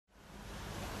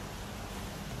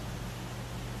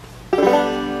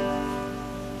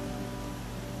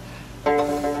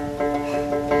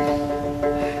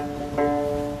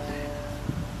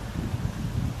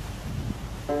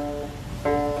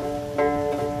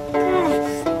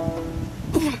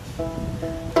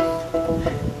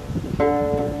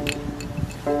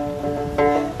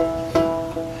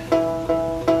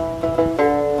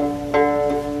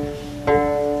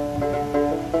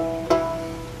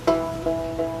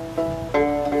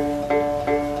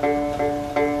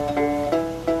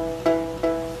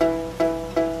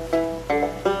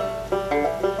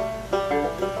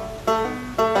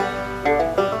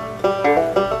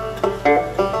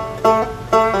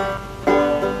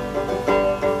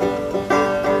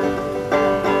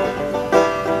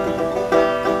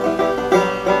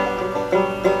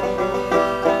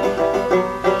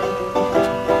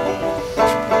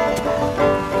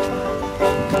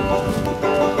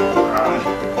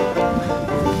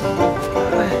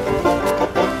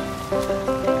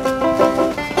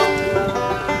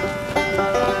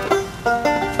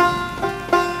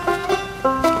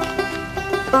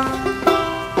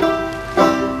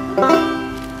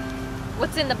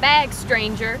What's in the bag,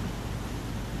 stranger?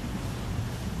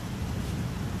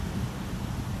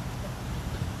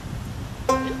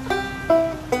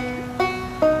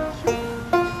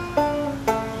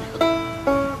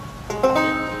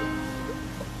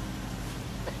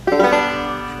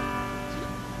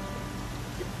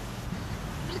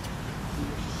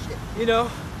 You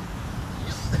know,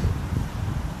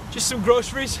 just some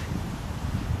groceries.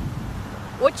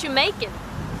 What you making?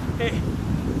 Hey,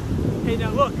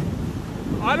 now look,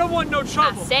 I don't want no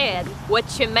trouble. I said,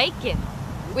 what you making?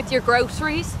 With your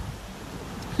groceries?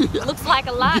 Looks like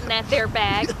a lot in that there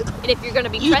bag. And if you're gonna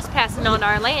be trespassing on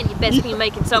our land, you best be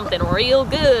making something real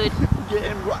good.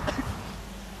 Getting right.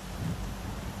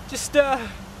 Just,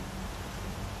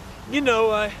 you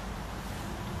know, a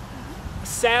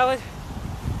salad.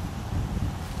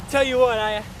 Tell you what,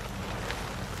 I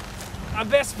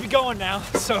best be going now,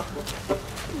 so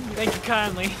thank you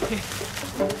kindly.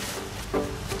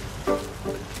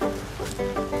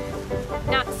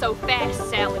 Not so fast,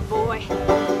 salad boy.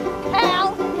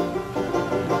 Hal!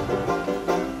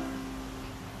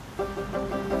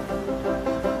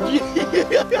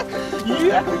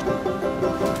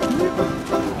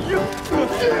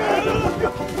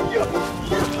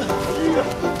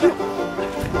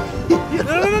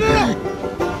 No.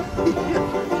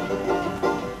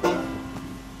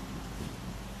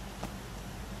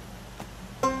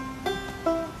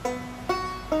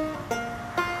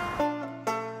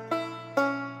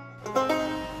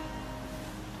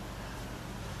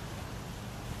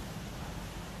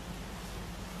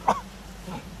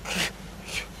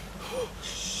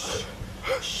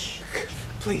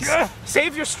 Please,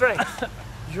 save your strength.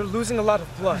 You're losing a lot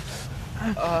of blood.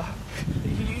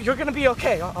 You're gonna be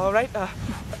okay, all right?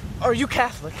 Are you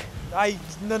Catholic?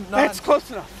 That's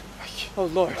close enough. Oh,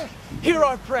 Lord, hear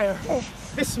our prayer.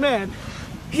 This man,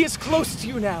 he is close to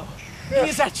you now. He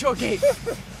is at your gate.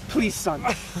 Please, son,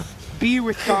 be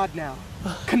with God now.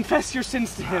 Confess your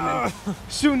sins to him, and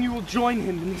soon you will join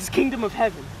him in his kingdom of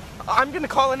heaven. I'm gonna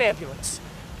call an ambulance.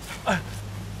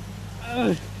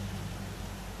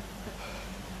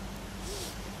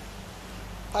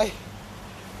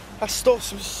 I stole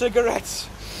some cigarettes.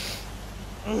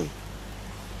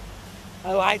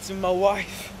 I lied to my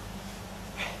wife.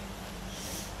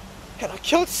 And I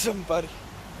killed somebody.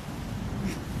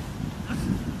 You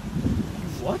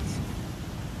what?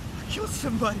 I killed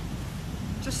somebody.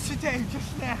 Just today,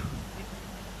 just now.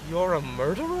 You're a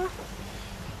murderer?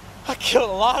 I killed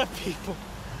a lot of people.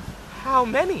 How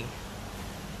many?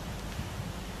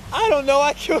 I don't know.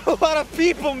 I killed a lot of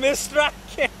people, mister. I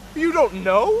can't. You don't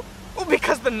know? Well,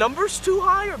 because the number's too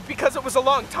high, or because it was a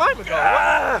long time ago?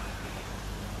 I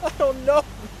don't know.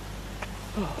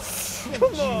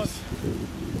 Come on. Oh,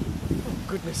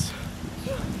 goodness.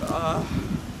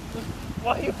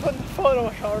 Why are you putting the phone on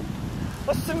my car?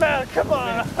 What's the matter? Come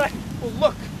on. Well,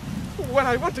 look. When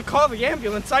I went to call the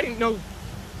ambulance, I didn't know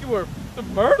you were a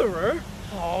murderer.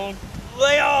 Oh,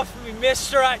 lay off of me,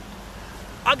 mister. I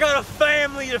got a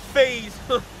family to feed.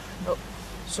 Oh,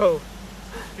 so,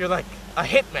 you're like a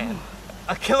hitman?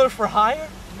 A killer for hire?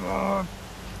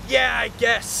 Yeah, I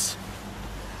guess.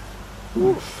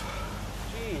 Oof.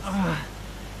 Jeez.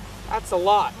 That's a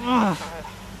lot. I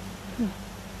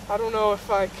don't know if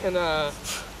I can,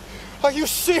 Are you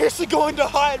seriously going to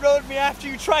high road me after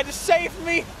you tried to save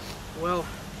me? Well,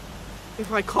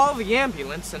 if I call the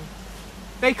ambulance and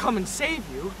they come and save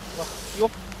you, well,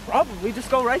 you'll probably just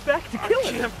go right back to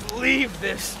killing. I can't believe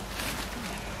this.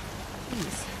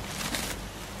 Jeez.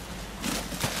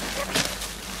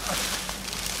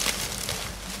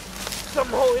 Some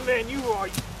holy man you are.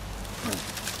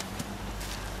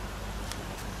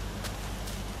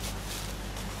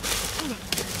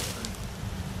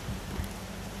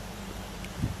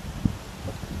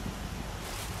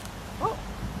 Oh,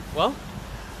 well,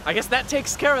 I guess that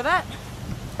takes care of that.